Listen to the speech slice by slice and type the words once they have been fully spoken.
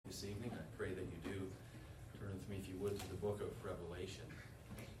book of Revelation.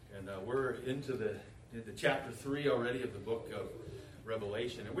 And we're into chapter 3 already of the book of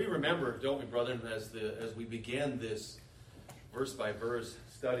Revelation. And we remember, don't we, brethren, as we began this verse-by-verse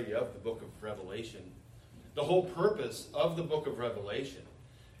study of the book of Revelation, the whole purpose of the book of Revelation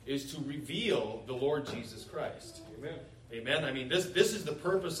is to reveal the Lord Jesus Christ. Amen. Amen. I mean, this is the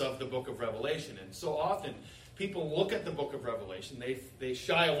purpose of the book of Revelation. And so often people look at the book of Revelation, they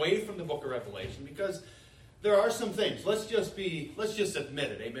shy away from the book of Revelation because there are some things. Let's just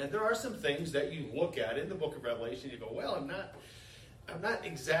admit it. Amen. There are some things that you look at in the book of Revelation, you go, well, I'm not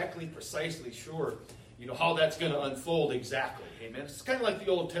exactly precisely sure, how that's going to unfold exactly. Amen. It's kind of like the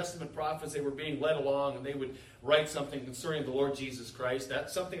Old Testament prophets. They were being led along and they would write something concerning the Lord Jesus Christ.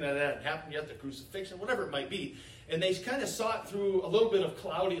 That's something that hadn't happened yet, the crucifixion, whatever it might be. And they kind of saw it through a little bit of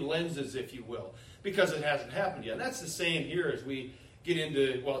cloudy lenses, if you will, because it hasn't happened yet. And that's the same here as we get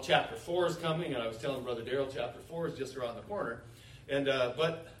into, chapter 4 is coming, and I was telling Brother Darrell, chapter 4 is just around the corner. And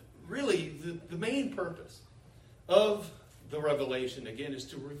but really, the main purpose of the Revelation, again, is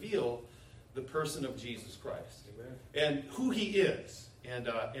to reveal the person of Jesus Christ. Amen. And who he is.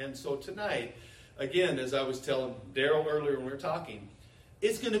 And so tonight, again, as I was telling Darrell earlier when we were talking,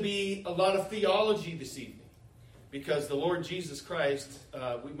 it's going to be a lot of theology this evening. Because the Lord Jesus Christ,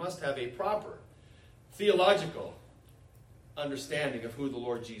 we must have a proper theological understanding of who the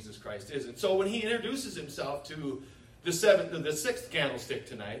Lord Jesus Christ is. And so when he introduces himself to the sixth candlestick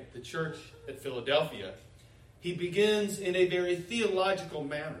tonight, the church at Philadelphia, he begins in a very theological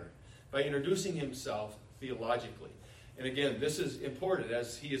manner by introducing himself theologically. And again, this is important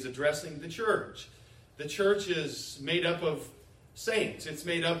as he is addressing the church. The church is made up of saints. It's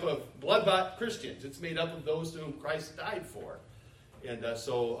made up of blood-bought Christians. It's made up of those whom Christ died for. And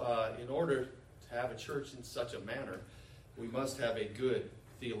so in order to have a church in such a manner, we must have a good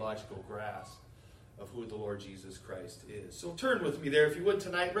theological grasp of who the Lord Jesus Christ is. So turn with me there, if you would,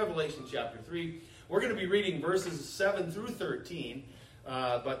 tonight, Revelation chapter 3. We're going to be reading verses 7 through 13,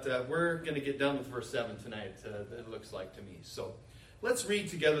 but we're going to get done with verse 7 tonight, it looks like to me. So let's read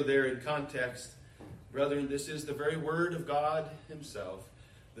together there in context. Brethren, this is the very word of God himself,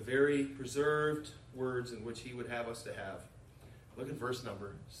 the very preserved words in which he would have us to have. Look at verse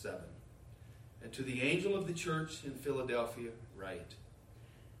number 7. And to the angel of the church in Philadelphia write,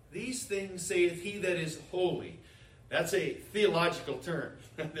 these things saith he that is holy. That's a theological term.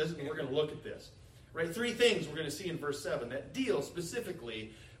 We're going to look at this. Right? 3 things we're going to see in verse 7 that deal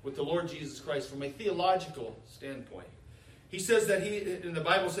specifically with the Lord Jesus Christ from a theological standpoint. He says that and the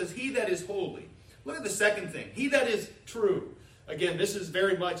Bible says, he that is holy. Look at the second thing. He that is true. Again, this is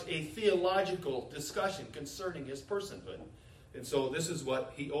very much a theological discussion concerning his personhood. And so this is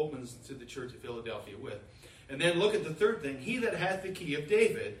what he opens to the church of Philadelphia with. And then look at the third thing. He that hath the key of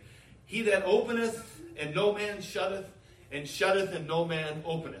David. He that openeth and no man shutteth, and shutteth and no man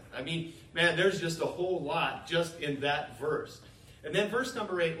openeth. I mean, man, there's just a whole lot just in that verse. And then verse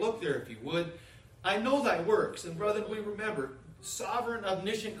number 8, look there if you would. I know thy works. And brethren, we remember, sovereign,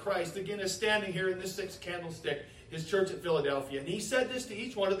 omniscient Christ, again, is standing here in this sixth candlestick, his church at Philadelphia. And he said this to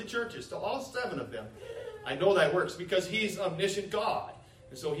each one of the churches, to all 7 of them. I know thy works, because he's omniscient God.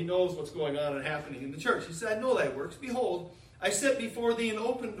 And so he knows what's going on and happening in the church. He said, I know thy works. Behold, I set before thee an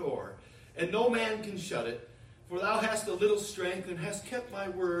open door, and no man can shut it. For thou hast a little strength, and hast kept my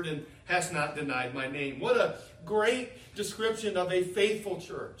word, and hast not denied my name. What a great description of a faithful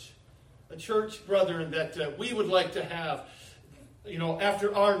church. A church, brethren, that we would like to have,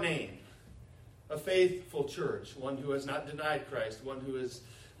 after our name. A faithful church, one who has not denied Christ, one who has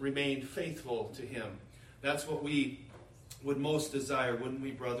remained faithful to him. That's what we would most desire, wouldn't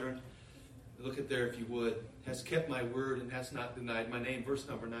we, brethren? Look at there, if you would. Has kept my word and has not denied my name. Verse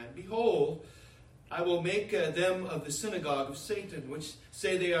number 9. Behold, I will make them of the synagogue of Satan, which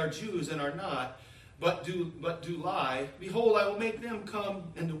say they are Jews and are not, but do lie. Behold, I will make them come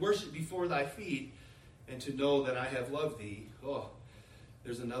and to worship before thy feet, and to know that I have loved thee. Oh,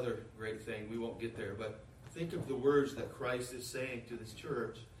 there's another great thing. We won't get there, but think of the words that Christ is saying to this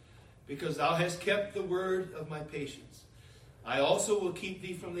church. Because thou hast kept the word of my patience. I also will keep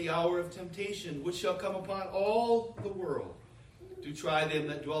thee from the hour of temptation, which shall come upon all the world, to try them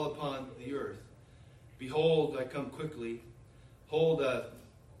that dwell upon the earth. Behold, I come quickly. Hold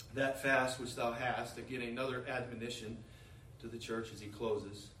that fast which thou hast. Again, another admonition to the church as he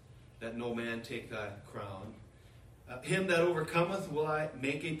closes, that no man take thy crown. Him that overcometh will I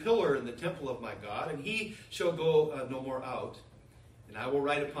make a pillar in the temple of my God, and he shall go no more out. And I will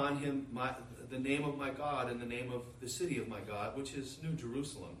write upon him the name of my God and the name of the city of my God, which is New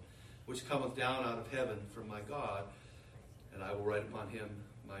Jerusalem, which cometh down out of heaven from my God. And I will write upon him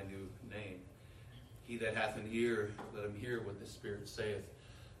my new name. He that hath an ear, let him hear what the Spirit saith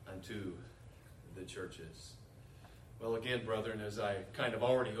unto the churches. Well, again, brethren, as I kind of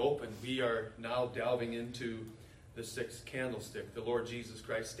already opened, we are now delving into the sixth candlestick, the Lord Jesus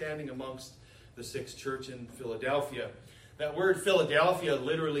Christ standing amongst the sixth church in Philadelphia. That word Philadelphia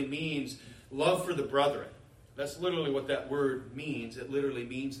literally means love for the brethren. That's literally what that word means. It literally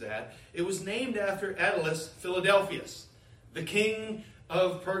means that. It was named after Attalus Philadelphus, the king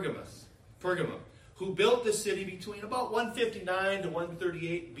of Pergamum, who built the city between about 159 to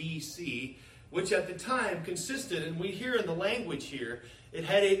 138 BC, which at the time consisted, and we hear in the language here, it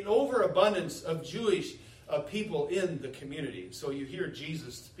had an overabundance of Jewish people in the community. So you hear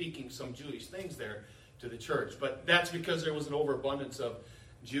Jesus speaking some Jewish things there to the church. But that's because there was an overabundance of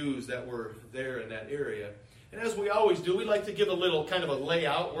Jews that were there in that area. And as we always do, we like to give a little kind of a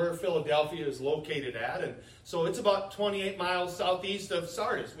layout where Philadelphia is located at. And so it's about 28 miles southeast of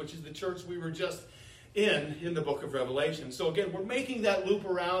Sardis, which is the church we were just in the book of Revelation. So again, we're making that loop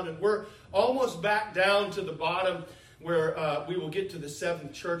around, and we're almost back down to the bottom where we will get to the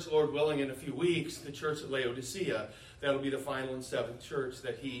seventh church, Lord willing, in a few weeks, the church at Laodicea. That'll be the final and seventh church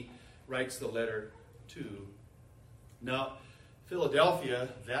that he writes the letter to. Now, Philadelphia,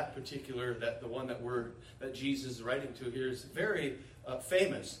 the one that Jesus is writing to here, is very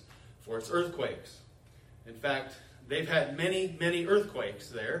famous for its earthquakes. In fact, they've had many, many earthquakes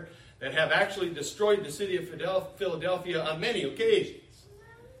there that have actually destroyed the city of Philadelphia on many occasions.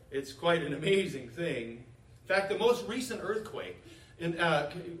 It's quite an amazing thing. In fact, the most recent earthquake,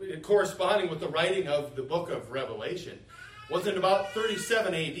 corresponding with the writing of the book of Revelation, was in about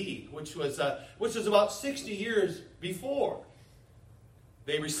 37 A.D., which was about 60 years before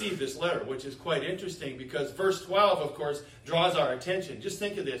they received this letter, which is quite interesting because verse 12, of course, draws our attention. Just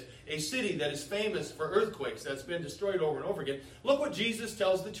think of this. A city that is famous for earthquakes, that's been destroyed over and over again. Look what Jesus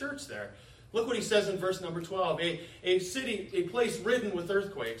tells the church there. Look what he says in verse number 12. A city, a place ridden with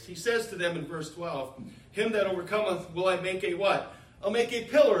earthquakes. He says to them in verse 12, him that overcometh will I make a what? I'll make a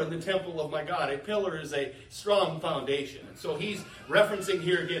pillar in the temple of my God. A pillar is a strong foundation. And so he's referencing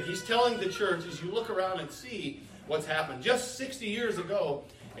here again. He's telling the church, as you look around and see what's happened. Just 60 years ago,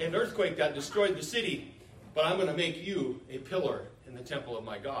 an earthquake that destroyed the city, but I'm going to make you a pillar in the temple of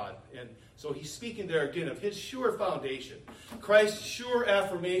my God. And so he's speaking there again of his sure foundation, Christ's sure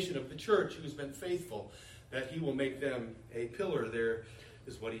affirmation of the church who's been faithful, that he will make them a pillar there,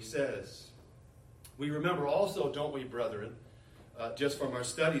 is what he says. We remember also, don't we, brethren, just from our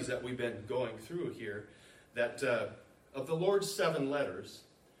studies that we've been going through here, that of the Lord's 7 letters,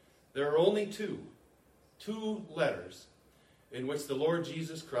 there are only two letters in which the Lord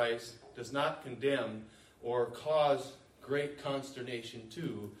Jesus Christ does not condemn or cause great consternation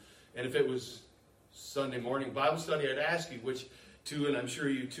to. And if it was Sunday morning Bible study, I'd ask you which two, and I'm sure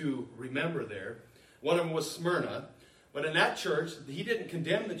you two remember there. One of them was Smyrna. But in that church, he didn't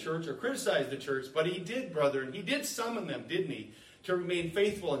condemn the church or criticize the church, but he did, brethren, he did summon them, didn't he, to remain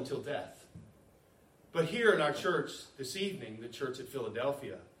faithful until death. But here in our church this evening, the church at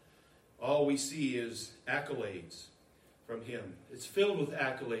Philadelphia, all we see is accolades from him. It's filled with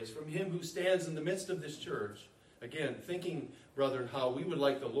accolades from him who stands in the midst of this church. Again, thinking, brethren, how we would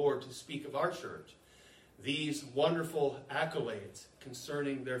like the Lord to speak of our church. These wonderful accolades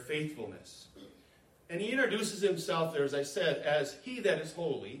concerning their faithfulness. And he introduces himself there, as I said, as he that is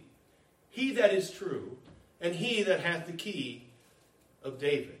holy, he that is true, and he that hath the key of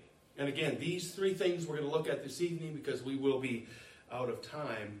David. And again, these three things we're going to look at this evening because we will be out of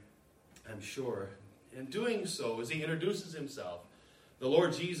time, I'm sure. In doing so, as he introduces himself, the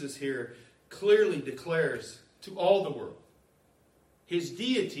Lord Jesus here clearly declares to all the world his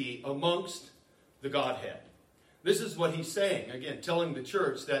deity amongst the Godhead. This is what he's saying, again, telling the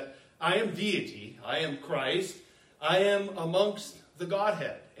church that I am deity, I am Christ, I am amongst the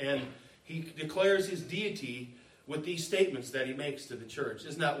Godhead. And he declares his deity with these statements that he makes to the church.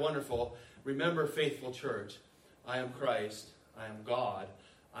 Isn't that wonderful? Remember, faithful church, I am Christ, I am God,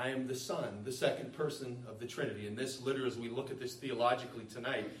 I am the Son, the second person of the Trinity. And this, literally, as we look at this theologically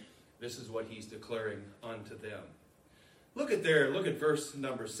tonight, this is what he's declaring unto them. Look at verse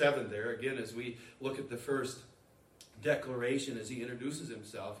number 7 there, again, as we look at the first declaration as he introduces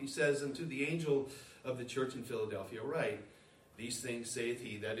himself. He says, unto the angel of the church in Philadelphia, write, these things saith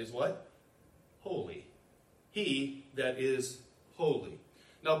he that is what? Holy. He that is holy.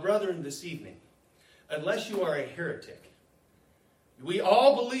 Now, brethren, this evening, unless you are a heretic, we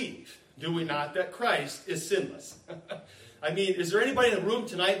all believe, do we not, that Christ is sinless. I mean, is there anybody in the room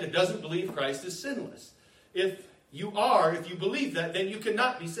tonight that doesn't believe Christ is sinless? If you believe that, then you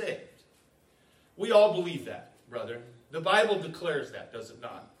cannot be saved. We all believe that, brethren. The Bible declares that, does it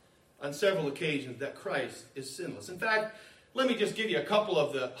not? on several occasions that Christ is sinless. In fact, let me just give you a couple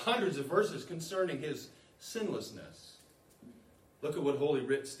of the hundreds of verses concerning his sinlessness. Look at what Holy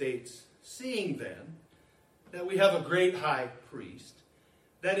Writ states. Seeing then that we have a great high priest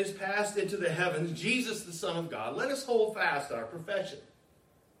that is passed into the heavens, Jesus the Son of God, let us hold fast our profession.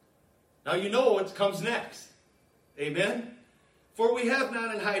 Now you know what comes next. Amen? For we have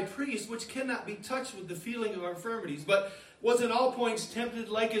not an high priest which cannot be touched with the feeling of our infirmities, but was in all points tempted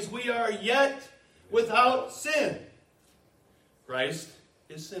like as we are, yet without sin. Christ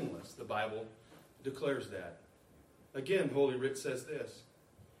is sinless. The Bible declares that. Again, Holy Writ says this.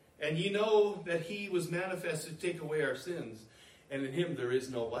 And ye know that he was manifested to take away our sins, and in him there is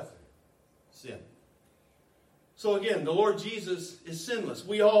no what? Sin. So again, the Lord Jesus is sinless.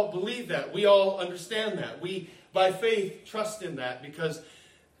 We all believe that. We all understand that. We, by faith, trust in that, because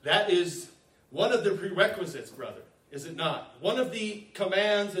that is one of the prerequisites, brother, is it not? One of the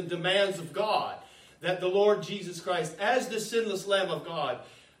commands and demands of God, that the Lord Jesus Christ, as the sinless Lamb of God,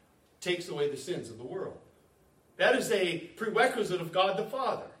 takes away the sins of the world. That is a prerequisite of God the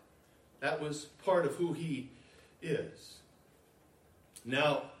Father. That was part of who he is.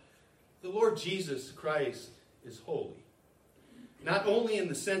 Now, the Lord Jesus Christ is holy. Not only in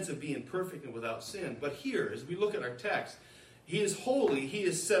the sense of being perfect and without sin, but here, as we look at our text, he is holy, he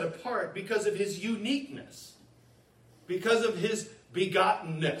is set apart because of his uniqueness, because of his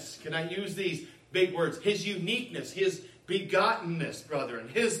begottenness. Can I use these big words? His uniqueness, his begottenness, brethren,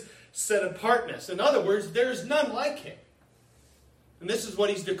 his set apartness. In other words, there's none like him. And this is what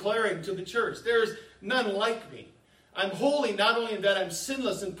he's declaring to the church. There's none like me. I'm holy not only in that I'm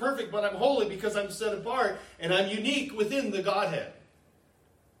sinless and perfect, but I'm holy because I'm set apart and I'm unique within the Godhead.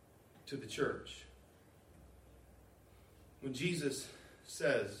 To the church. When Jesus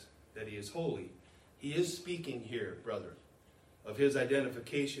says that he is holy, he is speaking here, brother, of his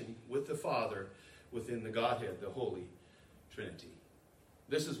identification with the Father within the Godhead, the Holy Trinity.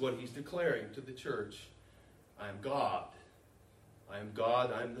 This is what he's declaring to the church. I am God. I am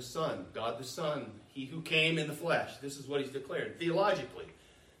God, I am the Son. God the Son, he who came in the flesh. This is what he's declared theologically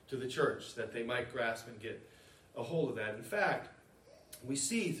to the church, that they might grasp and get a hold of that. In fact, we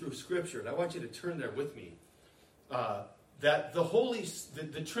see through Scripture, and I want you to turn there with me, that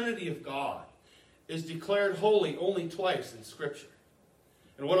the Trinity of God is declared holy only twice in Scripture.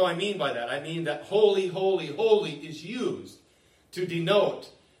 And what do I mean by that? I mean that holy, holy, holy is used to denote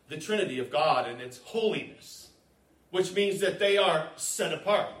the Trinity of God and its holiness. Which means that they are set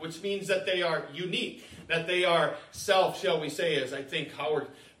apart. Which means that they are unique. That they are self, shall we say, as I think Howard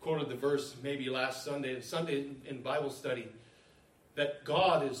quoted the verse maybe last Sunday in Bible study, that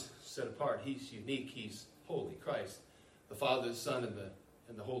God is set apart. He's unique. He's holy. Christ, the Father, the Son,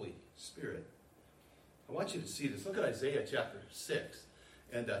 and the Holy Spirit. I want you to see this. Look at Isaiah chapter 6.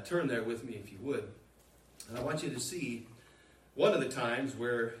 And turn there with me if you would. And I want you to see one of the times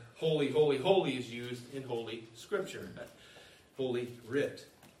where holy, holy, holy is used in Holy Scripture. Holy Writ.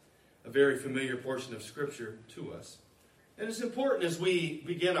 A very familiar portion of Scripture to us. And it's important as we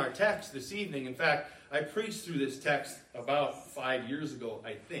begin our text this evening. In fact, I preached through this text about 5 years ago,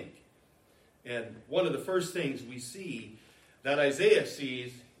 I think. And one of the first things we see that Isaiah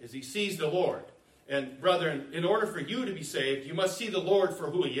sees is he sees the Lord. And brethren, in order for you to be saved, you must see the Lord for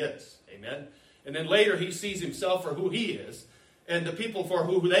who he is. Amen? And then later he sees himself for who he is. And the people for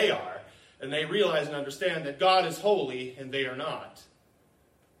who they are. And they realize and understand that God is holy and they are not.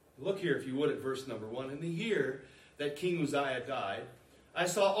 Look here, if you would, at verse number 1. In the year that King Uzziah died, I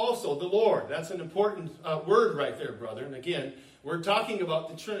saw also the Lord. That's an important word right there, brother. And again, we're talking about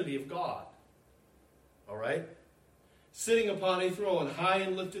the Trinity of God. All right? Sitting upon a throne, high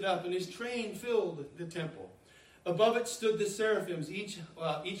and lifted up, and his train filled the temple. Above it stood the seraphims. Each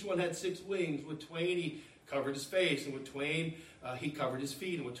one had 6 wings. With twain he covered his face, and with twain he covered his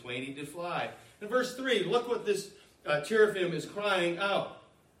feet, and with twain he did fly. In verse 3, look what this cherubim is crying out.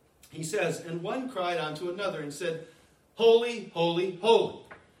 He says, and one cried unto another and said, Holy, holy, holy.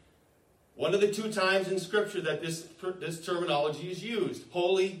 One of the 2 times in Scripture that this terminology is used.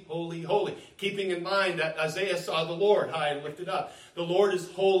 Holy, holy, holy. Keeping in mind that Isaiah saw the Lord high and lifted up. The Lord is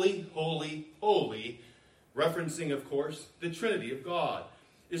holy, holy, holy. Referencing, of course, the Trinity of God.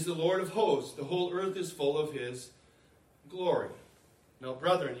 Is the Lord of hosts. The whole earth is full of his glory. Now,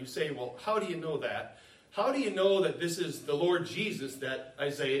 brethren, you say, well, how do you know that? How do you know that this is the Lord Jesus that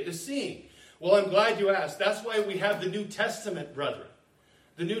Isaiah is seeing? Well, I'm glad you asked. That's why we have the New Testament, brethren.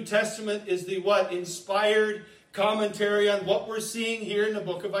 The New Testament is the what? Inspired commentary on what we're seeing here in the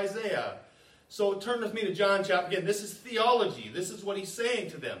book of Isaiah. So turn with me to John chapter. Again, this is theology. This is what he's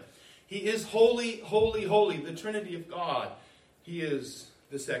saying to them. He is holy, holy, holy, the Trinity of God. He is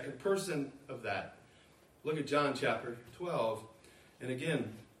the second person of that. Look at John chapter 12. And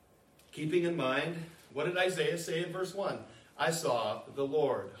again, keeping in mind, what did Isaiah say in verse 1? I saw the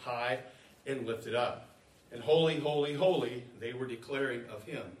Lord high and lifted up. And holy, holy, holy, they were declaring of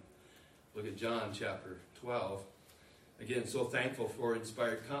him. Look at John chapter 12. Again, so thankful for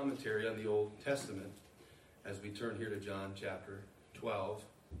inspired commentary on the Old Testament as we turn here to John chapter 12.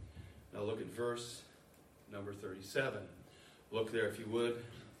 Now look at verse number 37. Look there if you would.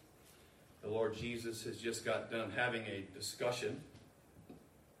 The Lord Jesus has just got done having a discussion.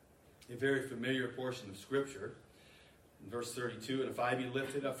 A very familiar portion of Scripture. In verse 32, and if I be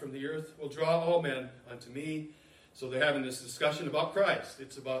lifted up from the earth, will draw all men unto me. So they're having this discussion about Christ.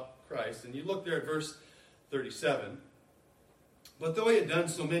 It's about Christ. And you look there at verse 37. But though he had done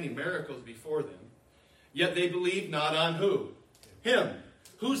so many miracles before them, yet they believed not on who? Him.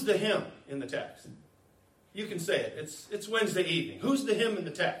 Who's the him in the text? You can say it. It's Wednesday evening. Who's the him in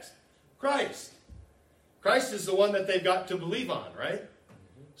the text? Christ. Christ is the one that they've got to believe on, right?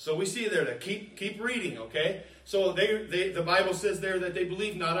 So we see there to keep reading, okay? So the Bible says there that they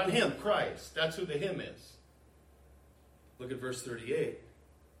believe not on him, Christ. That's who the him is. Look at verse 38.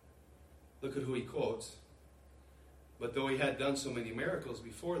 Look at who he quotes. But though he had done so many miracles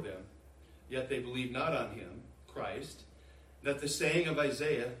before them, yet they believed not on him, Christ, that the saying of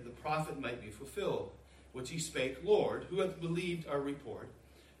Isaiah the prophet might be fulfilled, which he spake, Lord, who hath believed our report,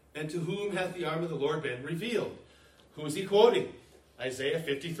 and to whom hath the arm of the Lord been revealed? Who is he quoting? Isaiah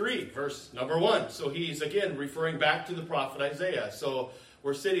 53, verse number 1. So he's, again, referring back to the prophet Isaiah. So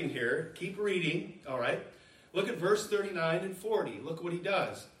we're sitting here. Keep reading, all right? Look at verse 39 and 40. Look what he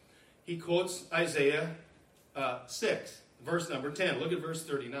does. He quotes Isaiah 6, verse number 10. Look at verse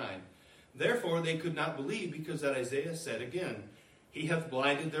 39. Therefore they could not believe, because that Isaiah said again, he hath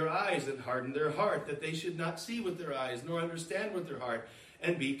blinded their eyes and hardened their heart, that they should not see with their eyes, nor understand with their heart,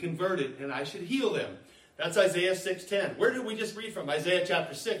 and be converted, and I should heal them. That's Isaiah 6:10. Where did we just read from? Isaiah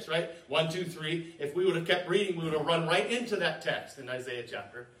chapter 6, right? 1, 2, 3. If we would have kept reading, we would have run right into that text in Isaiah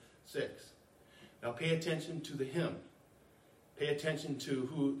chapter 6. Now pay attention to the him. Pay attention to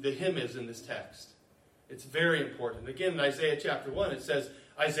who the him is in this text. It's very important. Again, in Isaiah chapter 1, it says,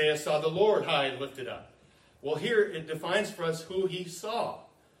 Isaiah saw the Lord high and lifted up. Well, here it defines for us who he saw.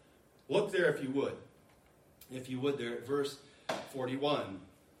 Look there if you would. If you would there at verse 41.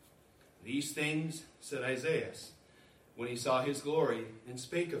 These things said Isaiah when he saw his glory and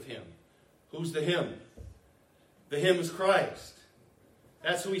spake of him. Who's the him? The him is Christ.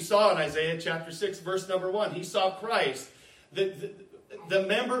 That's who he saw in Isaiah chapter 6, verse number 1. He saw Christ, the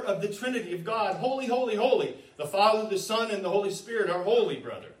member of the Trinity of God. Holy, holy, holy. The Father, the Son, and the Holy Spirit are holy,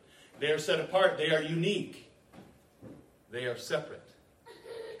 brother. They are set apart. They are unique. They are separate.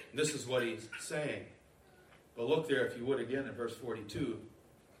 This is what he's saying. But look there, if you would, again at verse 42.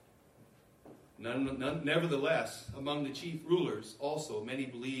 Nevertheless, among the chief rulers also many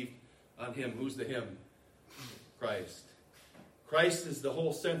believed on him. Who's the him? Christ. Christ is the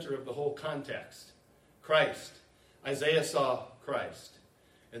whole center of the whole context. Christ. Isaiah saw Christ.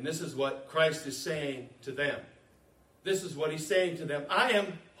 And this is what Christ is saying to them. This is what he's saying to them. I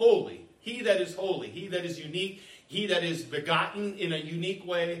am holy. He that is holy. He that is unique. He that is begotten in a unique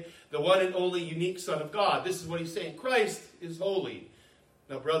way. The one and only unique Son of God. This is what he's saying. Christ is holy.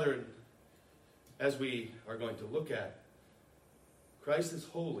 Now, brethren, as we are going to look at, Christ is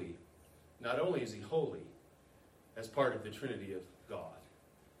holy. Not only is he holy as part of the Trinity of God,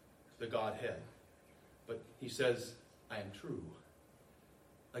 the Godhead, but he says, I am true.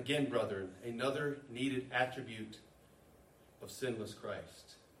 Again, brethren, another needed attribute of sinless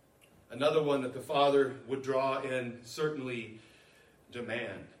Christ. Another one that the Father would draw and certainly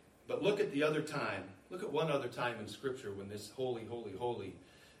demand. But look at the other time. Look at one other time in Scripture when this holy, holy, holy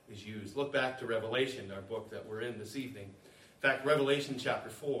is used. Look back to Revelation, our book that we're in this evening. In fact, Revelation chapter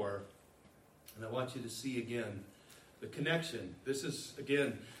 4. And I want you to see again the connection. This is,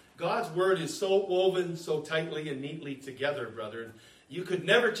 again, God's Word is so woven so tightly and neatly together, brethren. You could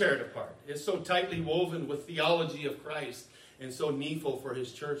never tear it apart. It's so tightly woven with theology of Christ and so needful for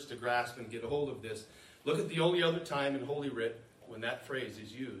his church to grasp and get a hold of this. Look at the only other time in Holy Writ when that phrase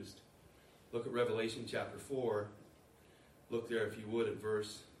is used. Look at Revelation chapter 4. Look there, if you would, at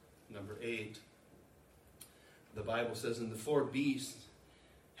verse number 8. The Bible says, and the four beasts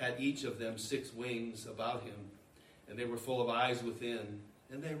had each of them 6 wings about him, and they were full of eyes within,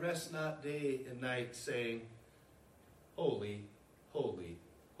 and they rest not day and night, saying, Holy, holy,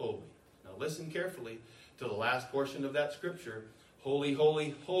 holy. Now listen carefully to the last portion of that scripture. Holy,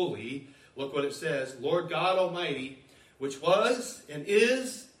 holy, holy. Look what it says. Lord God Almighty, which was and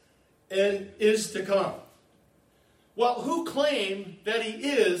is to come. Well, who claimed that he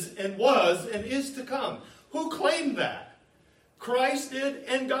is and was and is to come? Who claimed that? Christ did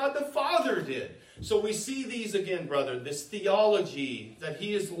and God the Father did. So we see these again, brother, this theology that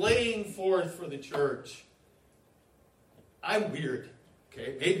he is laying forth for the church. I'm weird,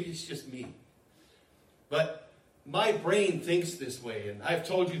 okay? Maybe it's just me. But my brain thinks this way, and I've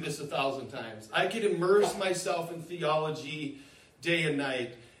told you this 1,000 times. I could immerse myself in theology day and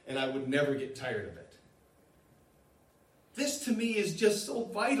night, and I would never get tired of it. This to me is just so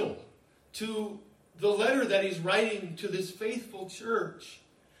vital to the letter that he's writing to this faithful church.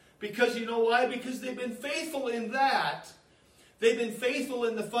 Because you know why? Because they've been faithful in that. They've been faithful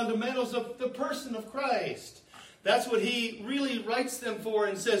in the fundamentals of the person of Christ. That's what he really writes them for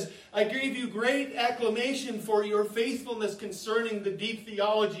and says, I gave you great acclamation for your faithfulness concerning the deep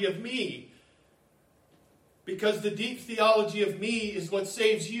theology of me. Because the deep theology of me is what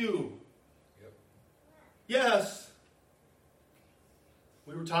saves you. Yep. Yes.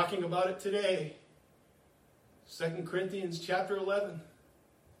 We were talking about it today. 2 Corinthians chapter 11.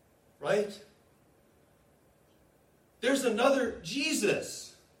 Right? There's another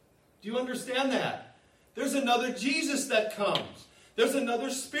Jesus. Do you understand that? There's another Jesus that comes. There's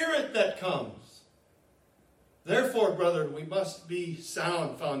another Spirit that comes. Therefore, brother, we must be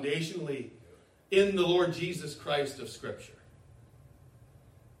sound foundationally in the Lord Jesus Christ of Scripture.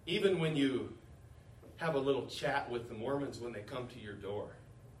 Even when you have a little chat with the Mormons when they come to your door.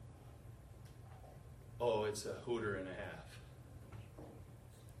 Oh, it's a hooter and a half.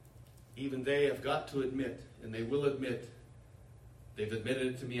 Even they have got to admit, and they will admit, they've admitted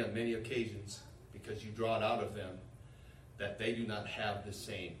it to me on many occasions, because you draw it out of them, that they do not have the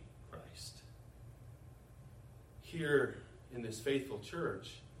same Christ. Here in this faithful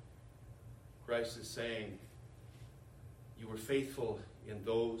church, Christ is saying, you were faithful in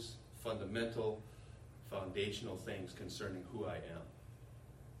those fundamental, foundational things concerning who I am,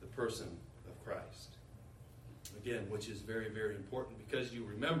 the person of Christ. Again, which is very, very important, because you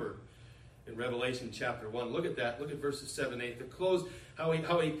remember in Revelation chapter 1, look at that, look at verses 7 and 8. To close, how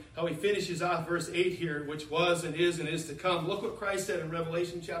he finishes off verse 8 here, which was and is to come. Look what Christ said in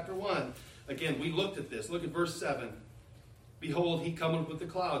Revelation chapter 1. Again, we looked at this. Look at verse 7. Behold, he cometh with the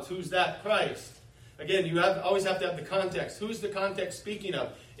clouds. Who's that? Christ. Again, you always have to have the context. Who's the context speaking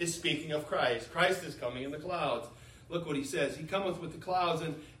of? It's speaking of Christ. Christ is coming in the clouds. Look what he says. He cometh with the clouds,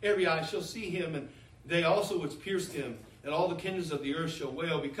 and every eye shall see him, and they also which pierced him, and all the kindreds of the earth shall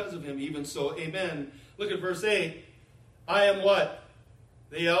wail because of him. Even so, amen. Look at verse 8. I am what?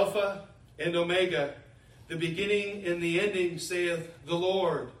 The Alpha and Omega, the beginning and the ending, saith the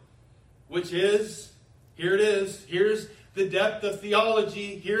Lord. Which is, here it is, here's the depth of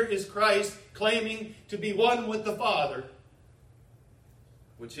theology. Here is Christ claiming to be one with the Father,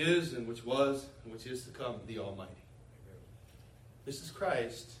 which is and which was and which is to come, the Almighty. This is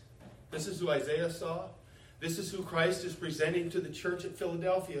Christ. This is who Isaiah saw. This is who Christ is presenting to the church at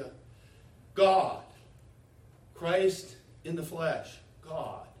Philadelphia. God. Christ in the flesh.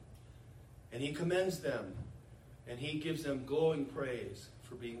 God. And he commends them. And he gives them glowing praise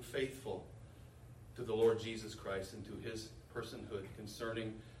for being faithful to the Lord Jesus Christ and to his personhood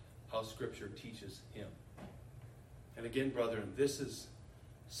concerning how Scripture teaches him. And again, brethren, this is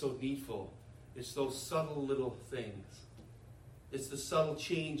so needful. It's those subtle little things. It's the subtle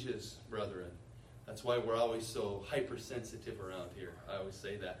changes, brethren. That's why we're always so hypersensitive around here. I always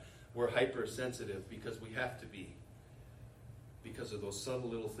say that. We're hypersensitive because we have to be. Because of those subtle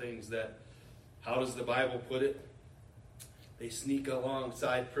little things that, how does the Bible put it? They sneak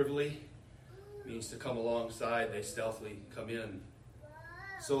alongside privily. Means to come alongside. They stealthily come in.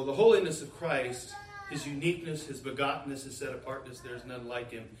 So the holiness of Christ, his uniqueness, his begottenness, his set apartness, there's none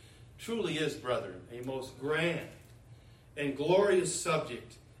like him, truly is, brethren, a most grand and glorious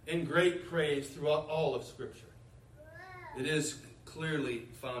subject and great praise throughout all of Scripture. It is clearly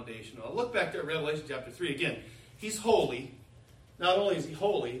foundational. Look back to Revelation chapter 3 again. He's holy. Not only is he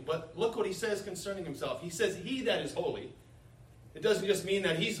holy, but look what he says concerning himself. He says, he that is holy. It doesn't just mean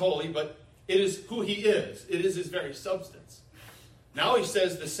that he's holy, but it is who he is. It is his very substance. Now he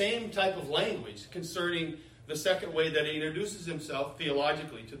says the same type of language concerning the second way that he introduces himself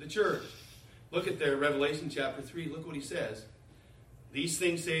theologically to the church. Look at there, Revelation chapter 3. Look what he says. These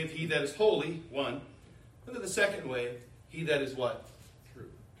things saith he that is holy, one. Look at the second way, he that is what?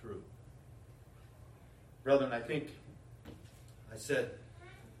 True. Brethren, I think I said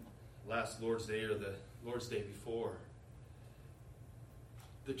last Lord's Day or the Lord's Day before,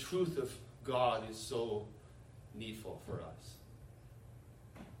 the truth of God is so needful for us.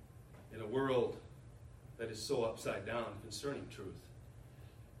 In a world that is so upside down concerning truth.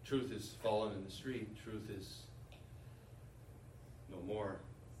 Truth is fallen in the street. Truth is no more.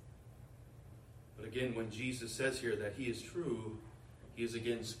 But again, when Jesus says here that he is true, he is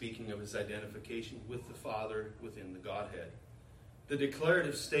again speaking of his identification with the Father within the Godhead. The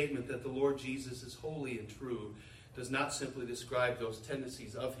declarative statement that the Lord Jesus is holy and true does not simply describe those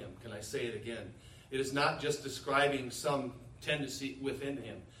tendencies of him. Can I say it again? It is not just describing some tendency within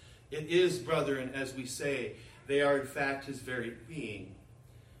him. It is, brethren, as we say, they are in fact his very being.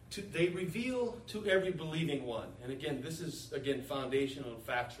 They reveal to every believing one, and again, this is again foundational and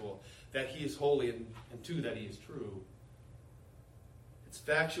factual, that he is holy and two, that he is true. It's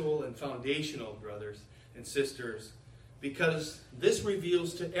factual and foundational, brothers and sisters, because this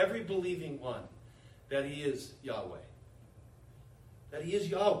reveals to every believing one that he is Yahweh. That he is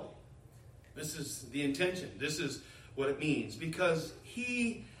Yahweh. This is the intention. This is what it means. Because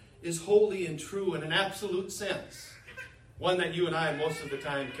he is holy and true in an absolute sense. One that you and I most of the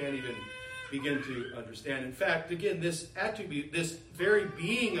time can't even begin to understand. In fact, again, this attribute, this very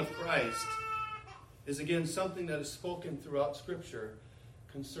being of Christ, is again something that is spoken throughout Scripture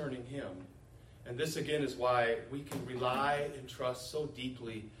concerning him. And this again is why we can rely and trust so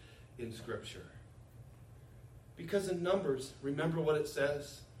deeply in Scripture. Because in Numbers, remember what it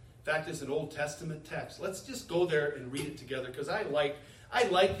says? In fact, it's an Old Testament text. Let's just go there and read it together, because I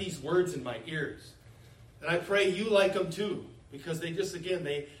like these words in my ears. And I pray you like them too, because they just, again,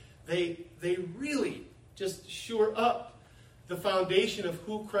 they really just shore up the foundation of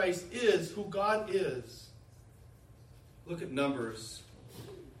who Christ is, who God is. Look at Numbers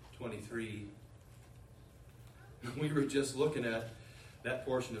 23. We were just looking at that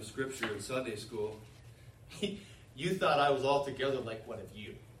portion of Scripture in Sunday school. You thought I was altogether like one of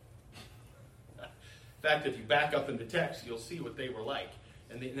you. In fact, if you back up in the text, you'll see what they were like.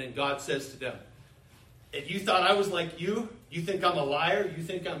 And then God says to them, if you thought I was like you think I'm a liar, you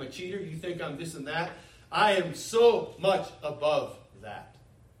think I'm a cheater, you think I'm this and that, I am so much above that.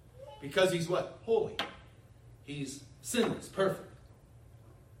 Because he's what? Holy. He's sinless, perfect.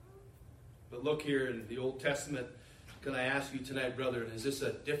 But look here in the Old Testament, can I ask you tonight, brother, is this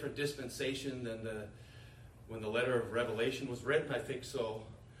a different dispensation than when the letter of Revelation was written? I think so.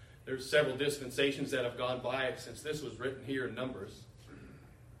 There's several dispensations that have gone by since this was written here in Numbers.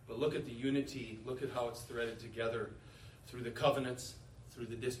 But look at the unity, look at how it's threaded together through the covenants, through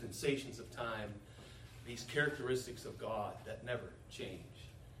the dispensations of time, these characteristics of God that never change.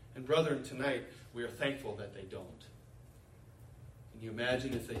 And brethren, tonight, we are thankful that they don't. Can you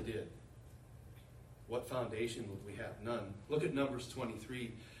imagine if they did? What foundation would we have? None. Look at Numbers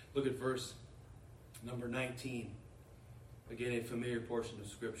 23. Look at verse number 19. Again, a familiar portion of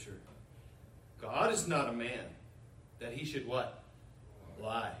Scripture. God is not a man that he should what?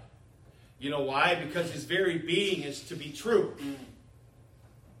 Lie. You know why? Because his very being is to be true.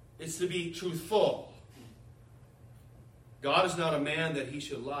 It's to be truthful. God is not a man that he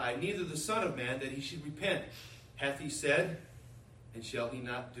should lie, neither the Son of Man that he should repent. Hath he said, and shall he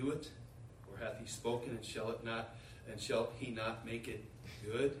not do it? Or hath he spoken, and shall he not make it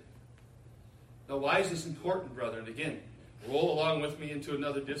good? Now, why is this important, brethren? Again, roll along with me into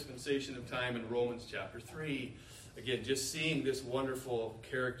another dispensation of time in Romans chapter 3. Again, just seeing this wonderful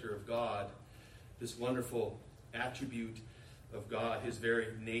character of God, this wonderful attribute of God, his very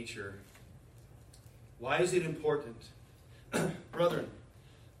nature. Why is it important? Brethren,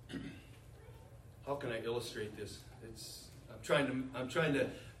 how can I illustrate this? I'm trying to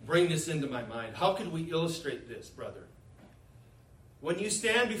bring this into my mind. How can we illustrate this, brother? When you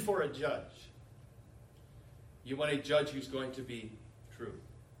stand before a judge, you want a judge who's going to be true.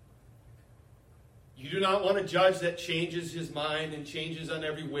 You do not want a judge that changes his mind and changes on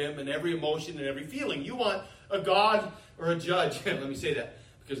every whim and every emotion and every feeling. You want a God or a judge. Let me say that,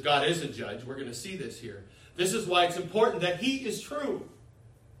 because God is a judge. We're going to see this here. This is why it's important that he is true.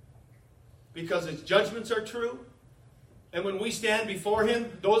 Because his judgments are true. And when we stand before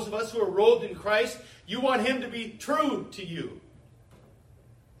him, those of us who are robed in Christ, you want him to be true to you.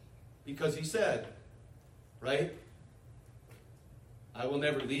 Because he said, right? I will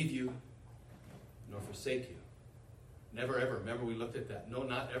never leave you nor forsake you. Never ever. Remember we looked at that. No,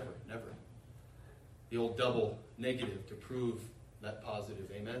 not ever. Never. The old double negative to prove that positive.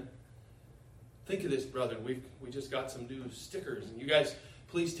 Amen? Think of this, brother. We just got some new stickers. And you guys,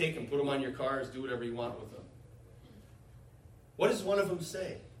 please take them. Put them on your cars. Do whatever you want with them. What does one of them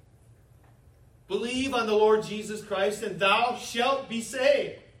say? Believe on the Lord Jesus Christ and thou shalt be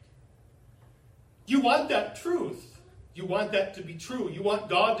saved. You want that truth. You want that to be true. You want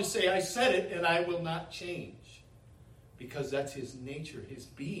God to say, I said it and I will not change. Because that's his nature, his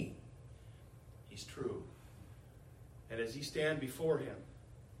being. He's true. And as you stand before him,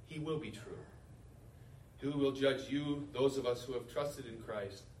 he will be true. Who will judge you, those of us who have trusted in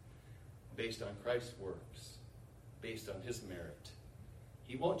Christ, based on Christ's works, based on his merit?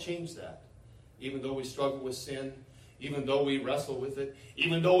 He won't change that. Even though we struggle with sin, even though we wrestle with it,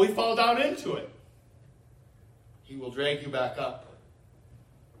 even though we fall down into it, he will drag you back up.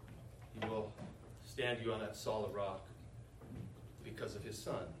 He will stand you on that solid rock because of his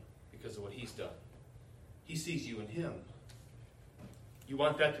Son, because of what he's done. He sees you in him. You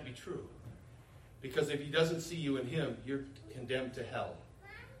want that to be true. Because if he doesn't see you in him, you're condemned to hell.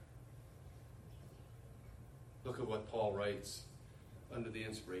 Look at what Paul writes under the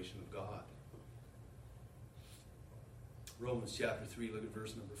inspiration of God. Romans chapter 3, look at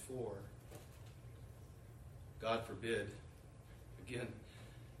verse number 4. God forbid. Again,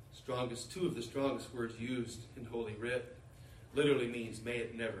 two of the strongest words used in Holy Writ literally means, may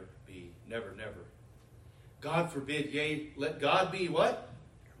it never be. Never, never. God forbid, yea, let God be what?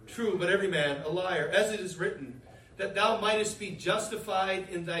 True, but every man a liar. As it is written, that thou mightest be justified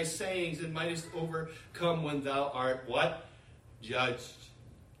in thy sayings and mightest overcome when thou art what? Judged.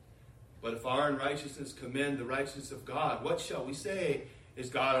 But if our unrighteousness commend the righteousness of God, what shall we say? Is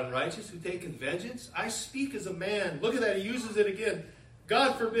God unrighteous who taketh vengeance? I speak as a man. Look at that, he uses it again.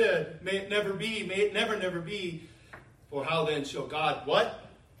 God forbid, may it never be, may it never, never be. For how then shall God, what?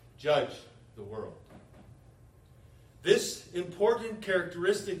 Judge the world. This important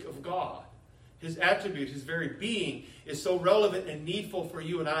characteristic of God, his attribute, his very being, is so relevant and needful for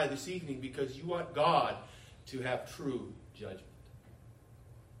you and I this evening because you want God to have true judgment.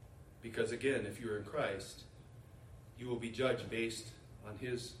 Because again, if you're in Christ, you will be judged based on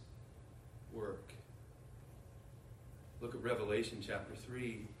his work. Look at Revelation chapter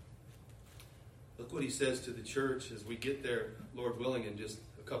 3. Look what he says to the church as we get there, Lord willing, in just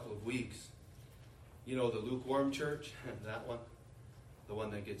a couple of weeks. You know, the lukewarm church, that one, the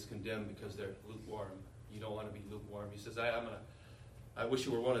one that gets condemned because they're lukewarm. You don't want to be lukewarm. He says, I wish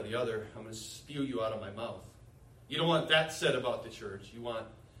you were one or the other. I'm going to spew you out of my mouth. You don't want that said about the church. You want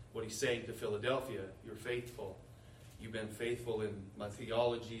what he's saying to Philadelphia. You're faithful. You've been faithful in my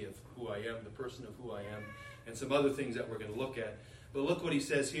theology of who I am, the person of who I am, and some other things that we're going to look at. But look what he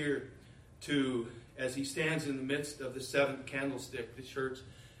says here as he stands in the midst of the seventh candlestick, the church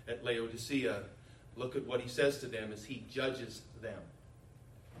at Laodicea. Look at what he says to them as he judges them.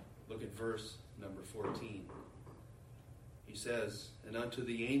 Look at verse number 14. He says, and unto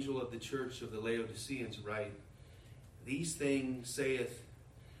the angel of the church of the Laodiceans write, these things saith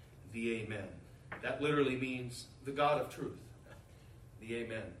the Amen. That literally means the God of truth. The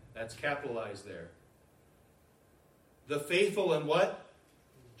Amen. That's capitalized there. The faithful and what?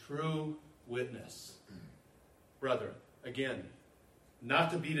 True witness. Brethren, again,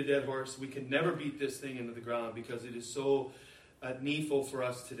 not to beat a dead horse. We can never beat this thing into the ground because it is so needful for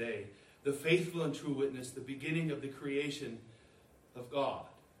us today. The faithful and true witness, the beginning of the creation of God.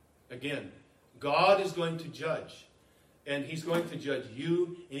 Again, God is going to judge. And he's going to judge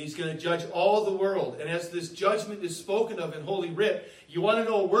you, and he's going to judge all the world. And as this judgment is spoken of in Holy Writ, you want to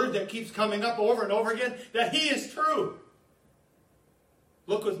know a word that keeps coming up over and over again? That he is true.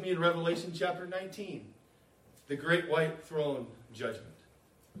 Look with me in Revelation chapter 19. The great white throne judgment.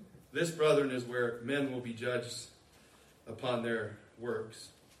 This, brethren, is where men will be judged upon their works.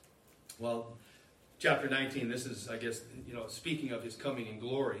 Well, chapter 19, this is, I guess, speaking of his coming in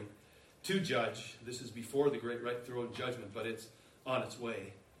glory to judge. This is before the great white throne judgment, but it's on its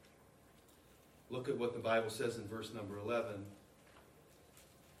way. Look at what the Bible says in verse number 11.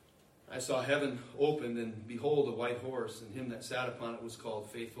 I saw heaven opened, and behold, a white horse, and him that sat upon it was called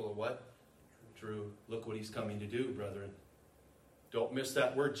Faithful and what? True. Look what he's coming to do, brethren. Don't miss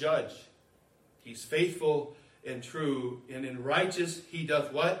that word judge. He's faithful and true, and in righteous he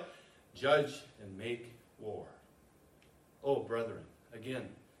doth what? Judge and make war. Oh, brethren, again,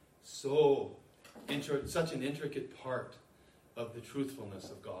 such an intricate part of the truthfulness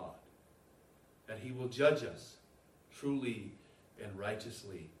of God, that he will judge us truly and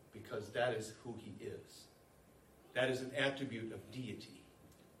righteously, because that is who he is. That is an attribute of deity,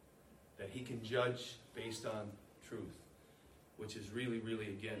 that he can judge based on truth, which is really, really,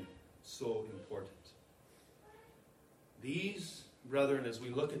 again, so important. These, brethren, as we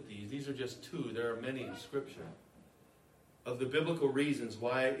look at these are just two. There are many in Scripture of the biblical reasons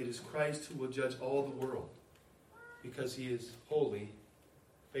why it is Christ who will judge all the world. Because he is holy,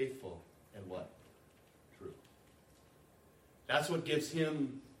 faithful, and what? True. That's what gives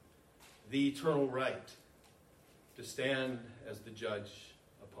him the eternal right to stand as the judge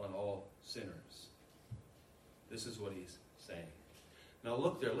upon all sinners. This is what he's saying. Now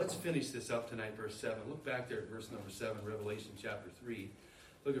look there. Let's finish this up tonight, verse 7. Look back there at verse number 7, Revelation chapter 3.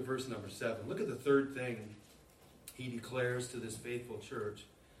 Look at verse number 7. Look at the third thing he declares to this faithful church.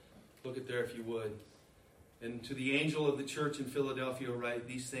 Look at there if you would. And to the angel of the church in Philadelphia write,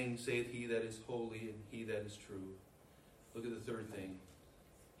 these things saith he that is holy and he that is true. Look at the third thing.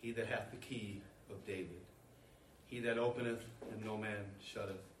 He that hath the key of David. He that openeth and no man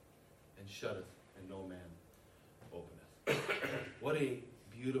shutteth, and shutteth and no man openeth. What a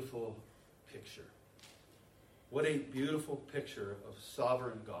beautiful picture. What a beautiful picture of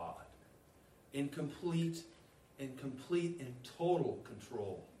sovereign God in complete and total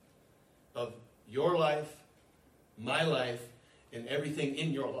control of your life, my life, and everything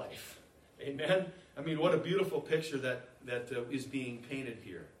in your life. Amen? I mean, what a beautiful picture that is being painted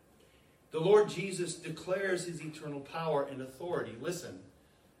here. The Lord Jesus declares his eternal power and authority, listen,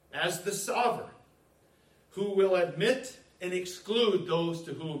 as the sovereign, who will admit and exclude those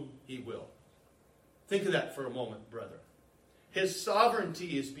to whom he will. Think of that for a moment, brother. His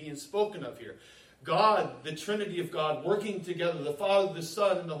sovereignty is being spoken of here. God, the Trinity of God, working together, the Father, the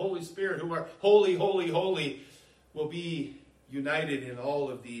Son, and the Holy Spirit, who are holy, holy, holy, will be united in all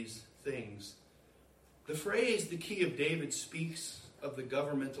of these things. The phrase, the key of David, speaks of the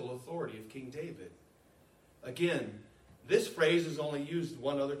governmental authority of King David. Again, this phrase is only used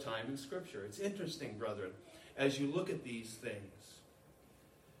one other time in Scripture. It's interesting, brethren, as you look at these things.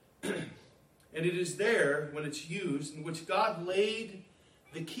 And it is there, when it's used, in which God laid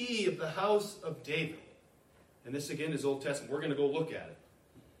the key of the house of David. And this, again, is Old Testament. We're going to go look at it.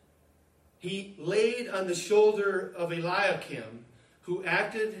 He laid on the shoulder of Eliakim, who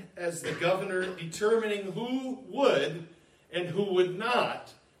acted as the governor, determining who would and who would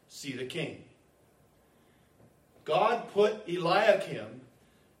not see the king. God put Eliakim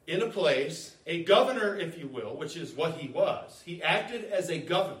in a place, a governor, if you will, which is what he was. He acted as a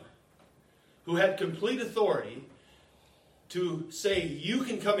governor who had complete authority to say, you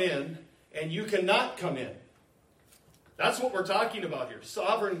can come in and you cannot come in. That's what we're talking about here.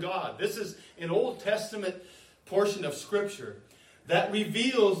 Sovereign God. This is an Old Testament portion of Scripture that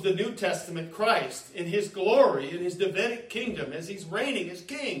reveals the New Testament Christ in his glory, in his Davidic kingdom, as he's reigning as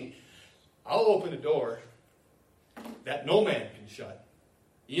king. I'll open a door that no man can shut.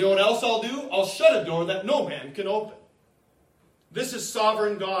 You know what else I'll do? I'll shut a door that no man can open. This is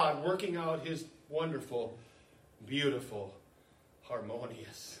sovereign God working out his wonderful, beautiful,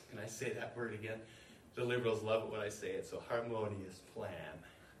 harmonious, can I say that word again? The liberals love it when I say it, so harmonious plan.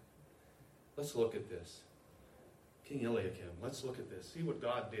 Let's look at this. King Eliakim, let's look at this. See what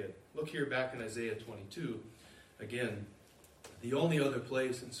God did. Look here back in Isaiah 22. Again, the only other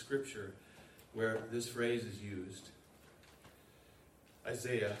place in Scripture where this phrase is used.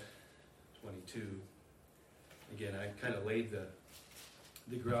 Isaiah 22. Again, I kind of laid the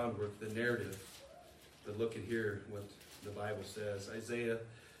groundwork, the narrative. But look at here what the Bible says. Isaiah,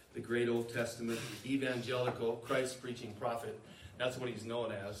 the great Old Testament, evangelical, Christ-preaching prophet. That's what he's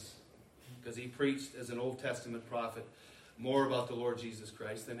known as. Because he preached as an Old Testament prophet more about the Lord Jesus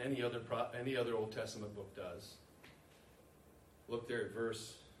Christ than any other Old Testament book does. Look there at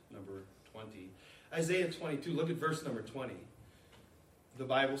verse number 20. Isaiah 22, look at verse number 20. The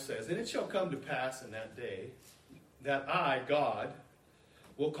Bible says, and it shall come to pass in that day that I, God,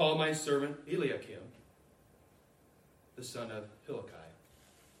 will call my servant Eliakim, the son of Hilkiah.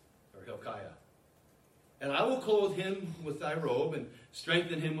 And I will clothe him with thy robe and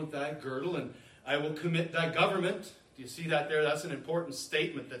strengthen him with thy girdle, and I will commit thy government. Do you see that there? That's an important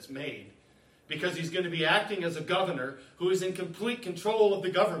statement that's made. Because he's going to be acting as a governor who is in complete control of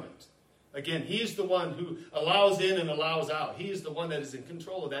the government. Again, he's the one who allows in and allows out. He is the one that is in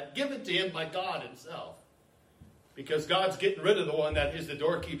control of that, given to him by God himself. Because God's getting rid of the one that is the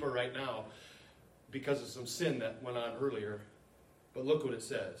doorkeeper right now because of some sin that went on earlier. But look what it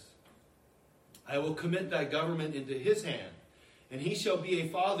says. I will commit thy government into his hand, and he shall be a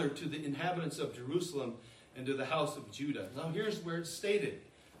father to the inhabitants of Jerusalem and to the house of Judah. Now here's where it's stated,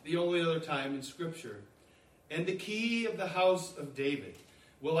 the only other time in Scripture. And the key of the house of David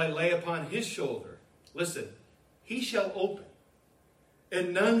will I lay upon his shoulder. Listen, he shall open,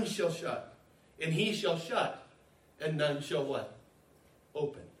 and none shall shut. And he shall shut, and none shall what?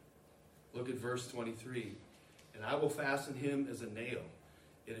 Open. Look at verse 23. And I will fasten him as a nail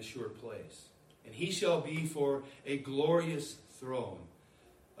in a sure place. And he shall be for a glorious throne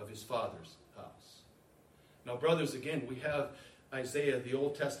of his father's house. Now, brothers, again, we have Isaiah, the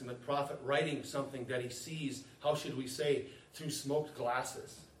Old Testament prophet, writing something that he sees, how should we say, through smoked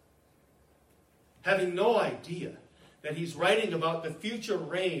glasses. Having no idea that he's writing about the future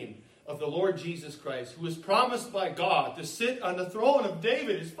reign of the Lord Jesus Christ, who is promised by God to sit on the throne of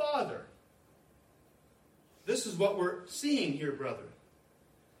David, his father. This is what we're seeing here, brother.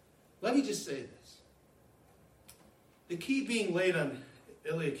 Let me just say this. The key being laid on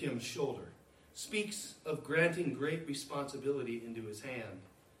Eliakim's shoulder speaks of granting great responsibility into his hand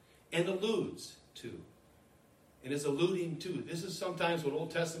and alludes to, and is alluding to. This is sometimes what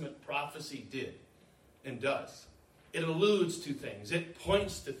Old Testament prophecy did and does. It alludes to things. It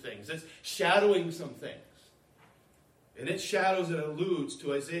points to things. It's shadowing some things. And it shadows and alludes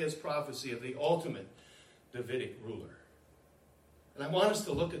to Isaiah's prophecy of the ultimate Davidic ruler. And I want us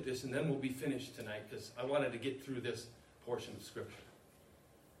to look at this, and then we'll be finished tonight, because I wanted to get through this portion of Scripture.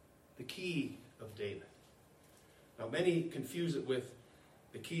 The key of David. Now, many confuse it with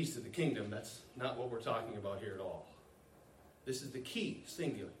the keys to the kingdom. That's not what we're talking about here at all. This is the key,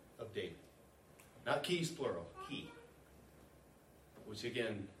 singular, of David. Not keys, plural, key. Which,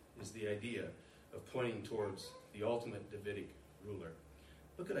 again, is the idea of pointing towards the ultimate Davidic ruler.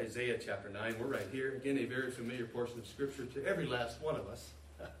 Look at Isaiah chapter 9. We're right here. Again, a very familiar portion of Scripture to every last one of us.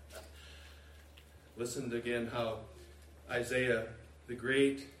 Listen to, again, how Isaiah, the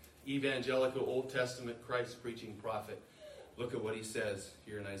great evangelical Old Testament Christ-preaching prophet, look at what he says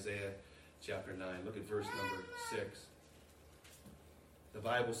here in Isaiah chapter 9. Look at verse number 6. The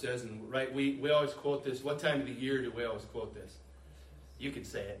Bible says, and right, we always quote this. What time of the year do we always quote this? You can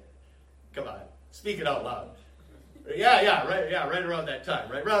say it. Come on. Speak it out loud. Right around that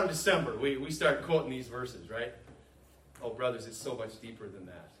time. Right around December, we start quoting these verses, right? Oh, brothers, it's so much deeper than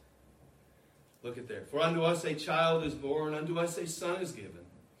that. Look at there. For unto us a child is born, unto us a son is given.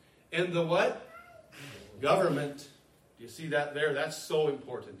 And the what? Government. Do you see that there? That's so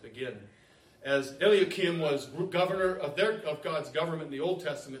important. Again, as Eliakim was governor of God's government in the Old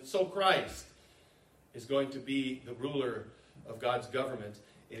Testament, so Christ is going to be the ruler of God's government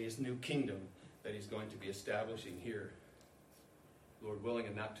in his new kingdom that he's going to be establishing here, Lord willing,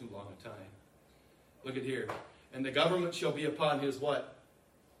 in not too long a time. Look at here. And the government shall be upon his what?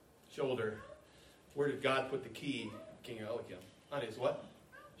 Shoulder. Where did God put the key, King Eliakim? On his what?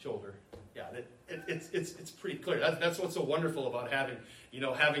 Shoulder. Yeah, it's pretty clear. That's what's so wonderful about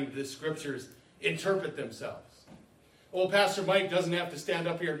having the Scriptures interpret themselves. Old Pastor Mike doesn't have to stand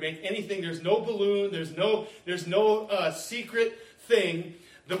up here and make anything. There's no balloon. There's no secret thing.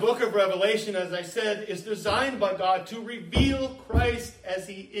 The book of Revelation, as I said, is designed by God to reveal Christ as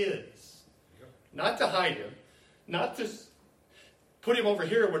he is. Not to hide him. Not to put him over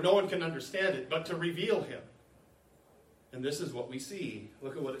here where no one can understand it, but to reveal him. And this is what we see.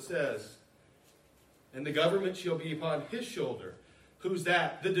 Look at what it says. And the government shall be upon his shoulder. Who's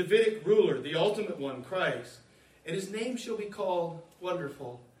that? The Davidic ruler, the ultimate one, Christ. And his name shall be called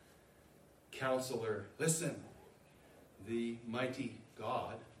Wonderful Counselor. Listen, the mighty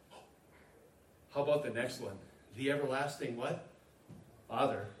God. How about the next one? The everlasting what?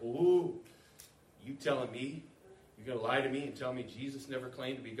 Father. Ooh, you telling me? You're going to lie to me and tell me Jesus never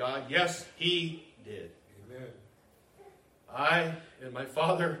claimed to be God? Yes, he did. Amen. I and my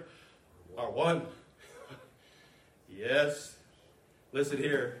Father are one. Yes. Listen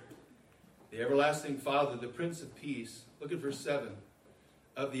here. The everlasting Father, the Prince of Peace. Look at verse 7.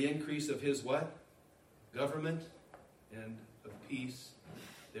 Of the increase of his what? Government and of peace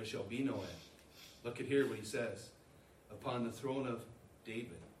there shall be no end. Look at here what he says. Upon the throne of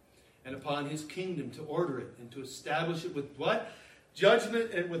David. And upon his kingdom to order it and to establish it with what?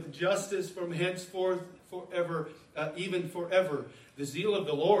 Judgment and with justice from henceforth forever, even forever. The zeal of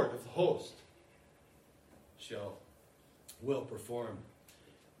the Lord of the host will perform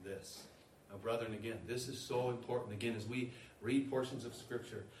this. Now, brethren, again, this is so important. Again, as we read portions of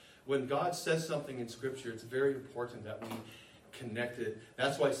Scripture, when God says something in Scripture, it's very important that we connect it.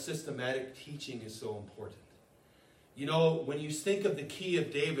 That's why systematic teaching is so important. You know, when you think of the key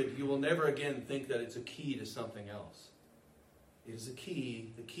of David, you will never again think that it's a key to something else. It is a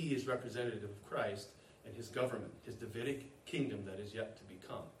key. The key is representative of Christ and his government, his Davidic kingdom that is yet to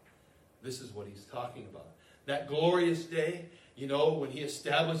become. This is what he's talking about. That glorious day, you know, when he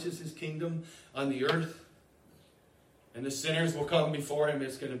establishes his kingdom on the earth, and the sinners will come before him,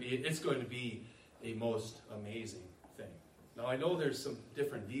 it's going to be a most amazing thing. Now, I know there's some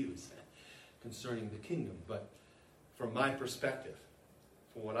different views concerning the kingdom, but from my perspective,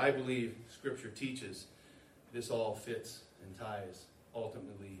 from what I believe Scripture teaches, this all fits and ties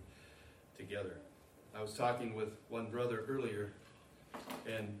ultimately together. I was talking with one brother earlier,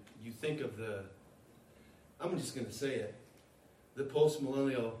 and you think of I'm just going to say it, the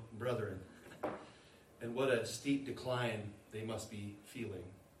post-millennial brethren, and what a steep decline they must be feeling.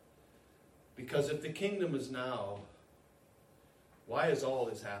 Because if the kingdom is now, why is all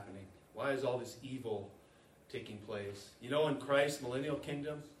this happening? Why is all this evil taking place? You know, in Christ's millennial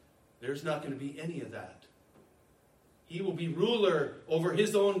kingdom, there's not going to be any of that. He will be ruler over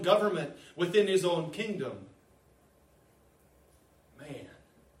his own government within his own kingdom. Man,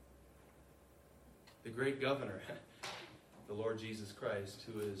 the great governor, the Lord Jesus Christ,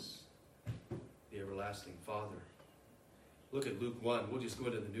 who is the everlasting Father. Look at Luke 1. We'll just go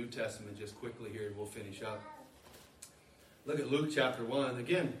into the New Testament just quickly here and we'll finish up. Look at Luke chapter 1.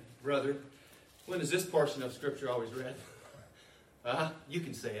 Again, brother, when is this portion of Scripture always read? You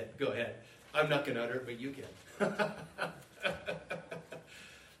can say it. Go ahead. I'm not going to utter it, but you can.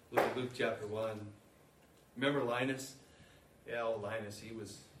 Look at Luke chapter 1. Remember Linus? Yeah, old Linus, he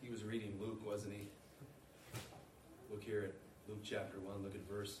was reading Luke, wasn't he? Look here at Luke chapter 1. Look at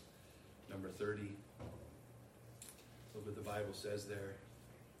verse number 30. Look what the Bible says there.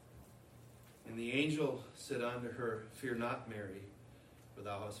 And the angel said unto her, Fear not, Mary, for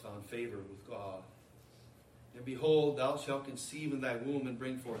thou hast found favor with God. And behold, thou shalt conceive in thy womb and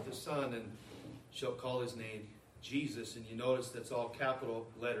bring forth a son, and shalt call his name Jesus. And you notice that's all capital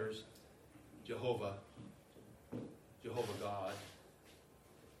letters. Jehovah God.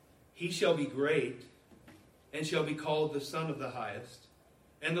 He shall be great, and shall be called the Son of the Highest.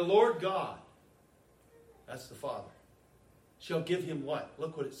 And the Lord God, that's the Father, shall give him what?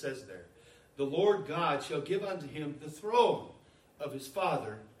 Look what it says there. The Lord God shall give unto him the throne of his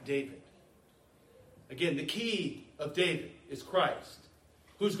father David. Again, the key of David is Christ,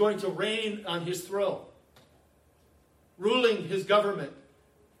 who's going to reign on his throne, ruling his government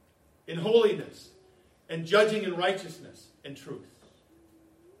in holiness and judging in righteousness and truth.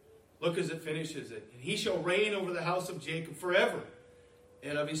 Look as it finishes it. And he shall reign over the house of Jacob forever,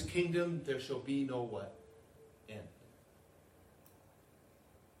 and of his kingdom there shall be no what? End.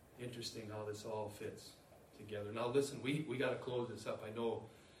 Interesting how this all fits together. Now listen, we got to close this up. I know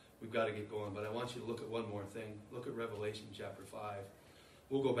we've got to get going, but I want you to look at one more thing. Look at Revelation chapter 5.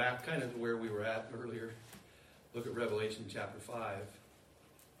 We'll go back kind of to where we were at earlier. Look at Revelation chapter 5.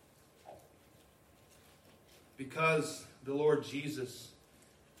 Because the Lord Jesus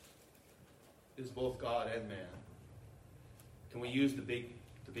is both God and man. Can we use the big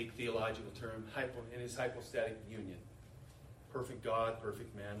theological term, in his hypostatic union? Perfect God,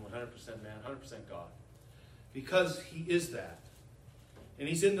 perfect man, 100% man, 100% God. Because he is that. And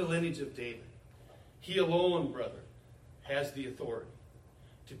he's in the lineage of David. He alone, brother, has the authority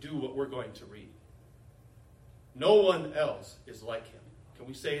to do what we're going to read. No one else is like him. Can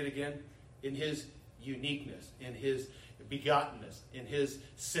we say it again? In his uniqueness, in his begottenness, in his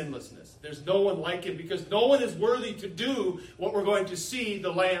sinlessness. There's no one like him because no one is worthy to do what we're going to see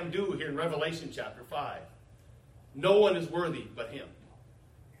the Lamb do here in Revelation chapter 5. No one is worthy but him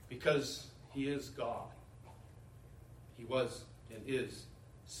because he is God. He was and is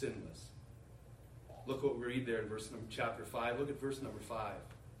sinless. Look what we read there in chapter 5. Look at verse number 5.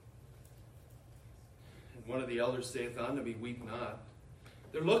 And one of the elders saith unto me, Weep not.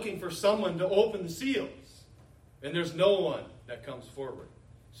 They're looking for someone to open the seals. And there's no one that comes forward.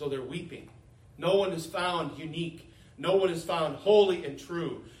 So they're weeping. No one is found unique. No one is found holy and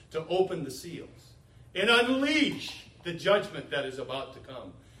true to open the seals and unleash the judgment that is about to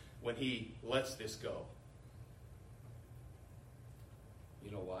come when he lets this go.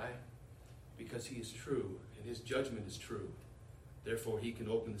 You know why? Because he is true and his judgment is true. Therefore he can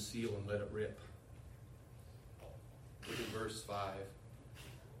open the seal and let it rip. Look at verse 5.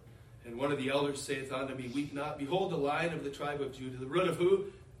 And one of the elders saith unto me, Weep not, behold, the Lion of the tribe of Judah, the root of who?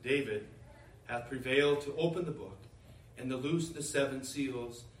 David, hath prevailed to open the book and to loose the seven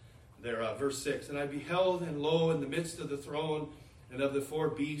seals thereof. Verse 6. And I beheld, and lo, in the midst of the throne and of the four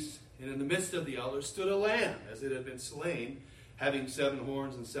beasts, and in the midst of the elders, stood a lamb, as it had been slain, having 7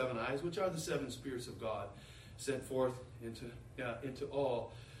 horns and 7 eyes, which are the 7 spirits of God, sent forth into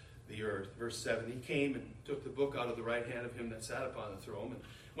all the earth. Verse 7. He came and took the book out of the right hand of him that sat upon the throne. And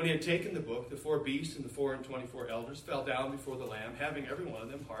when he had taken the book, the 4 beasts and the 24 elders fell down before the Lamb, having every one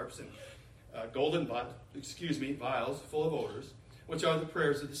of them harps and golden vials full of odors, which are the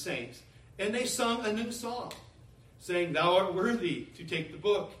prayers of the saints. And they sung a new song, saying, Thou art worthy to take the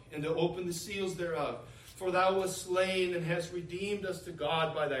book and to open the seals thereof. For thou wast slain and hast redeemed us to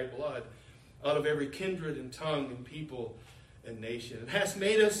God by thy blood, out of every kindred and tongue and people and nation. And hast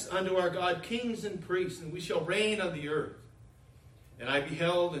made us unto our God kings and priests, and we shall reign on the earth. And I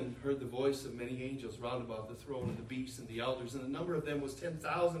beheld and heard the voice of many angels round about the throne of the beasts and the elders, and the number of them was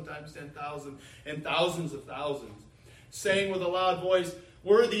 10,000 times 10,000, and thousands of thousands, saying with a loud voice,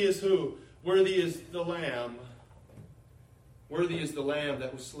 Worthy is who? Worthy is the Lamb. Worthy is the Lamb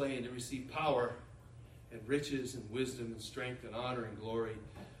that was slain to receive power and riches and wisdom and strength and honor and glory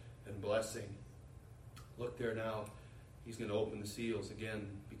and blessing. Look there now He's going to open the seals again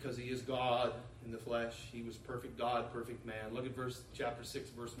because he is God in the flesh. He was perfect God, perfect man. Look at chapter 6,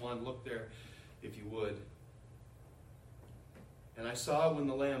 verse 1. Look there, if you would. And I saw when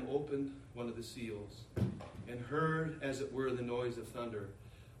the Lamb opened one of the seals, and heard, as it were, the noise of thunder,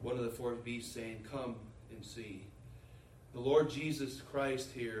 one of the four beasts saying, "Come and see." The Lord Jesus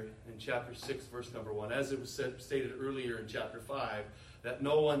Christ here in chapter 6, verse number 1, as it was stated earlier in chapter 5, that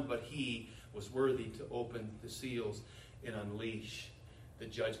no one but he was worthy to open the seals and unleash the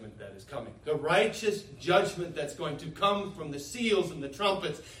judgment that is coming. The righteous judgment that's going to come from the seals and the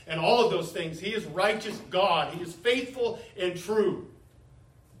trumpets and all of those things. He is righteous God. He is faithful and true.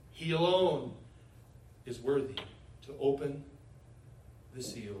 He alone is worthy to open the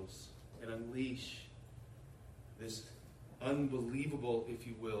seals and unleash this unbelievable, if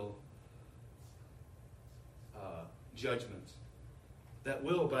you will, judgment. That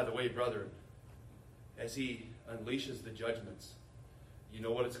will, by the way, brethren, as he unleashes the judgments, you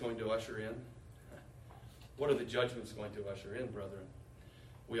know what it's going to usher in? What are the judgments going to usher in, brethren?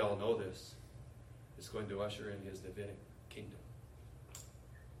 We all know this. It's going to usher in his Davidic kingdom.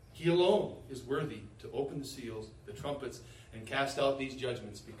 He alone is worthy to open the seals, the trumpets, and cast out these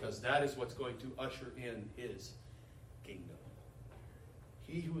judgments, because that is what's going to usher in his kingdom.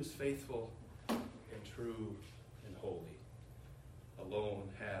 He who is faithful and true and holy alone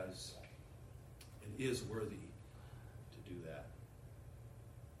has and is worthy to do that.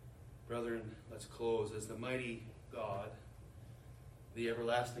 Brethren, let's close. As the mighty God, the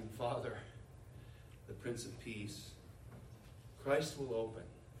everlasting Father, the Prince of Peace, Christ will open,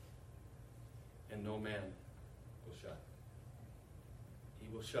 and no man will shut. He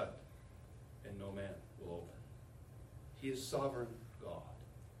will shut, and no man will open. He is sovereign God.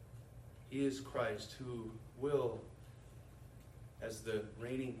 He is Christ who will, as the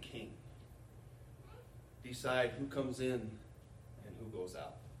reigning king, decide who comes in and who goes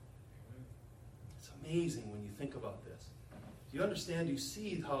out. It's amazing when you think about this. Do you understand? You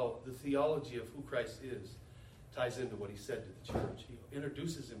see how the theology of who Christ is ties into what he said to the church. He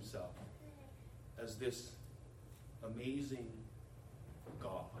introduces himself as this amazing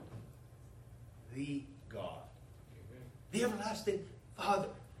God. The God. The everlasting Father.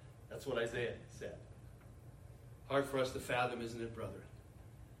 That's what Isaiah said. Hard for us to fathom, isn't it, brethren?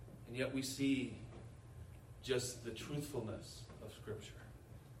 And yet we see just the truthfulness of Scripture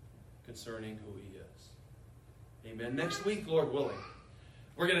concerning who he is. Amen. Next week, Lord willing,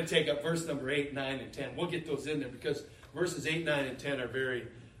 we're going to take up verse number 8, 9, and 10. We'll get those in there because verses 8, 9, and 10 are very,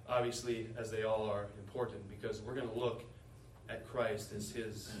 obviously, as they all are, important, because we're going to look at Christ as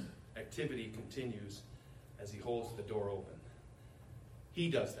his activity continues as he holds the door open. He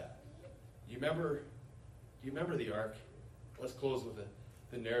does that. Do you remember the ark? Let's close with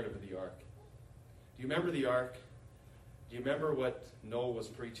the narrative of the ark. Do you remember the ark? Do you remember what Noah was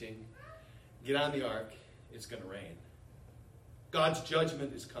preaching? Get on the ark. It's going to rain. God's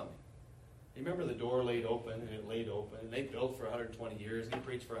judgment is coming. You remember the door laid open, and it laid open, and they built for 120 years, and he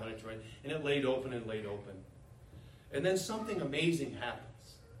preached for 120, and it laid open and laid open. And then something amazing happens.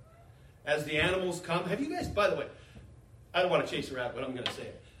 As the animals come, have you guys, by the way, I don't want to chase a rabbit, but I'm going to say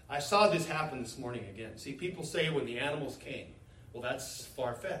it. I saw this happen this morning again. See, people say when the animals came, well, that's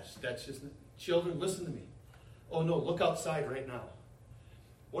far-fetched. That's just, children, listen to me. Oh no, look outside right now.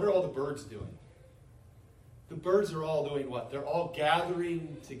 What are all the birds doing? The birds are all doing what? They're all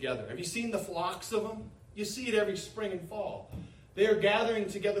gathering together. Have you seen the flocks of them? You see it every spring and fall. They are gathering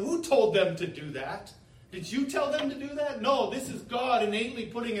together. Who told them to do that? Did you tell them to do that? No, this is God innately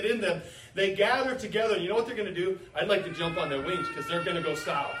putting it in them. They gather together. You know what they're going to do? I'd like to jump on their wings because they're going to go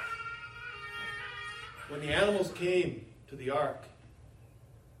south. When the animals came to the ark,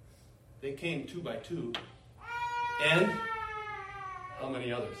 they came 2 by 2. And how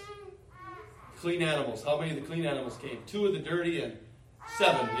many others? Clean animals. How many of the clean animals came? 2 of the dirty and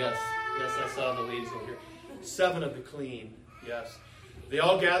 7. Yes, I saw the ladies over here. 7 of the clean. Yes. They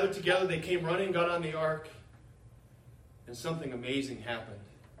all gathered together. They came running, got on the ark. And something amazing happened.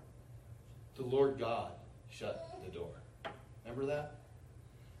 The Lord God shut the door. Remember that?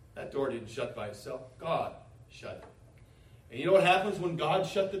 That door didn't shut by itself. God shut it. And you know what happens when God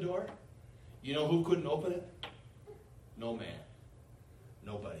shut the door? You know who couldn't open it? No man.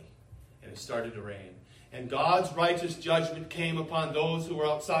 Nobody. And it started to rain. And God's righteous judgment came upon those who were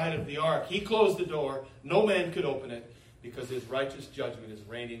outside of the ark. He closed the door. No man could open it because his righteous judgment is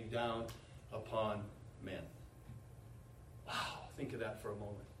raining down upon men. Wow, think of that for a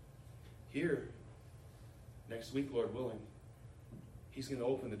moment. Here, next week, Lord willing, he's going to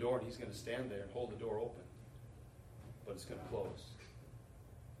open the door and he's going to stand there and hold the door open. But it's going to close.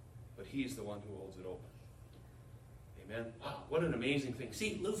 But he's the one who holds it open. Amen. Wow, what an amazing thing.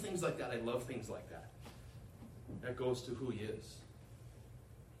 See, little things like that, I love things like that. That goes to who he is.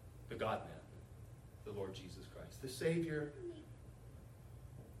 The God-man, the Lord Jesus Christ, the Savior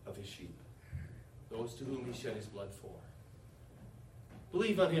of his sheep, those to whom he shed his blood for.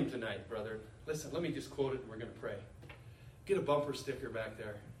 Believe on him tonight, brother. Listen, let me just quote it and we're going to pray. Get a bumper sticker back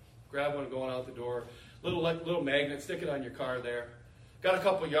there. Grab one going out the door. Little magnet, stick it on your car there. Got a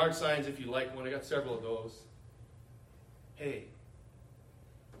couple yard signs if you like one. I got several of those. Hey,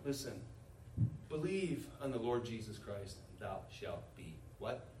 listen. Believe on the Lord Jesus Christ, and thou shalt be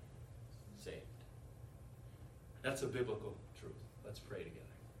what? Saved. That's a biblical truth. Let's pray together.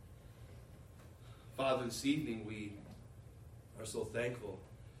 Father, this evening we are so thankful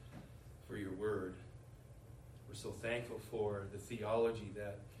for your word. We're so thankful for the theology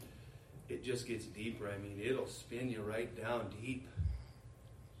that it just gets deeper. I mean, it'll spin you right down deep.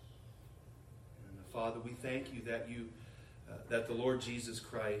 And Father, we thank you that the Lord Jesus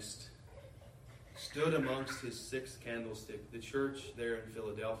Christ stood amongst his sixth candlestick, the church there in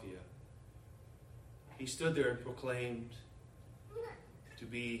Philadelphia. He stood there and proclaimed to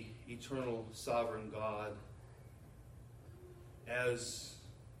be eternal sovereign God as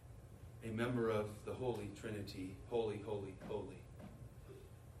a member of the Holy Trinity. Holy, holy, holy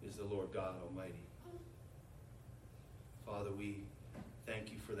is the Lord God Almighty. Father, we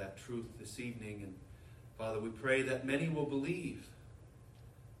thank you for that truth this evening. And Father, we pray that many will believe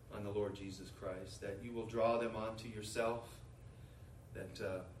on the Lord Jesus Christ, that you will draw them onto yourself, that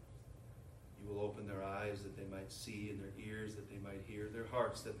you will open their eyes that they might see, and their ears that they might hear, their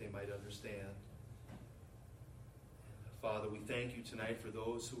hearts that they might understand. Father, we thank you tonight for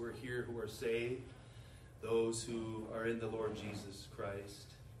those who are here who are saved, those who are in the Lord Jesus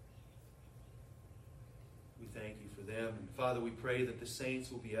Christ. We thank you for them. And Father, we pray that the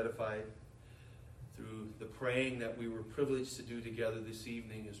saints will be edified through the praying that we were privileged to do together this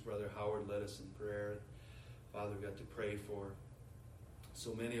evening as Brother Howard led us in prayer. Father, we got to pray for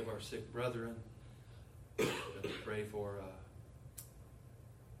so many of our sick brethren. We got to pray for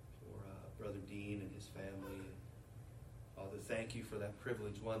Brother Dean and his family. Father, thank you for that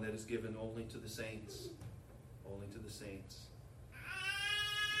privilege, one that is given only to the saints. Only to the saints.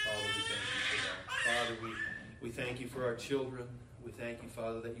 Father, we thank you for that. Father, we thank you for our children. We thank you,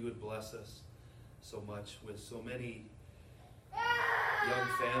 Father, that you would bless us so much with so many young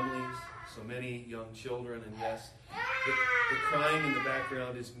families, so many young children, and yes, the crying in the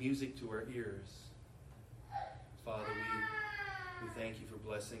background is music to our ears. Father, we thank you for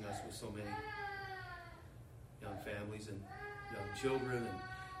blessing us with so many young families and young children. And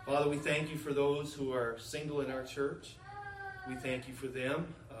Father, we thank you for those who are single in our church. We thank you for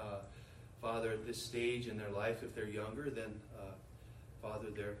them. Father, at this stage in their life, if they're younger, then Father,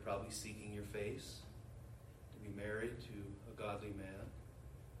 they're probably seeking your face to be married to a godly man,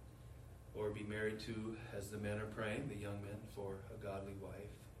 or be married to, as the men are praying, the young men, for a godly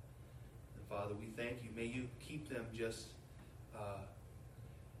wife. And Father, we thank you. May you keep them just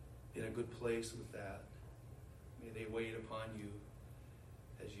in a good place with that. May they wait upon you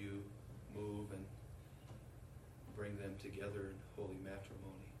as you move and bring them together in holy matrimony.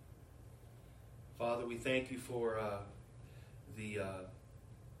 Father, we thank you for the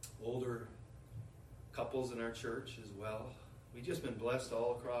older couples in our church as well. We've just been blessed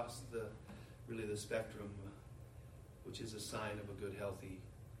all across the spectrum, which is a sign of a good, healthy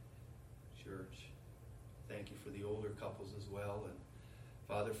church. Thank you for the older couples as well, and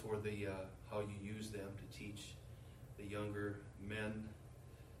Father, for the how you use them to teach the younger men.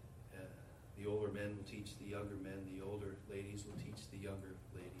 The older men will teach the younger men. The older ladies will teach the younger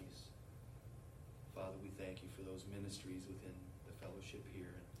ladies. Father, we thank you for those ministries within the fellowship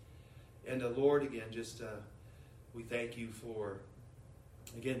here. And Lord, again, just we thank you for,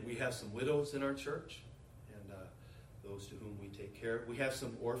 again, we have some widows in our church, and those to whom we take care of. We have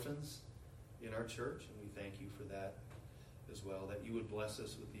some orphans in our church, and we thank you for that as well, that you would bless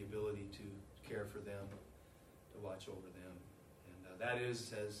us with the ability to care for them, to watch over them. And that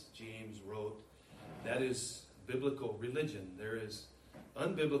is, as James wrote, that is biblical religion. There is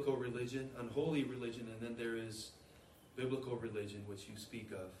unbiblical religion, unholy religion, and then there is biblical religion, which you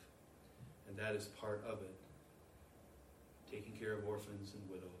speak of. And that is part of it. Taking care of orphans and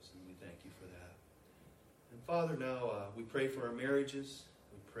widows, and we thank you for that. And Father, now we pray for our marriages.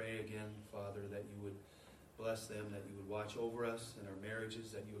 We pray again, Father, that you would bless them, that you would watch over us in our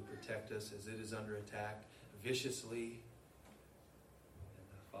marriages, that you would protect us as it is under attack viciously. And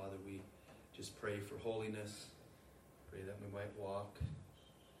Father, we just pray for holiness. Pray that we might walk.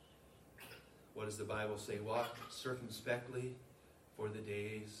 What does the Bible say? Walk circumspectly, for the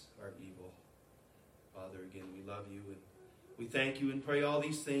days are evil. Father, again, we love you and we thank you and pray all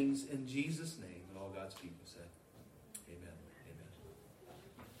these things in Jesus' name. And all God's people said.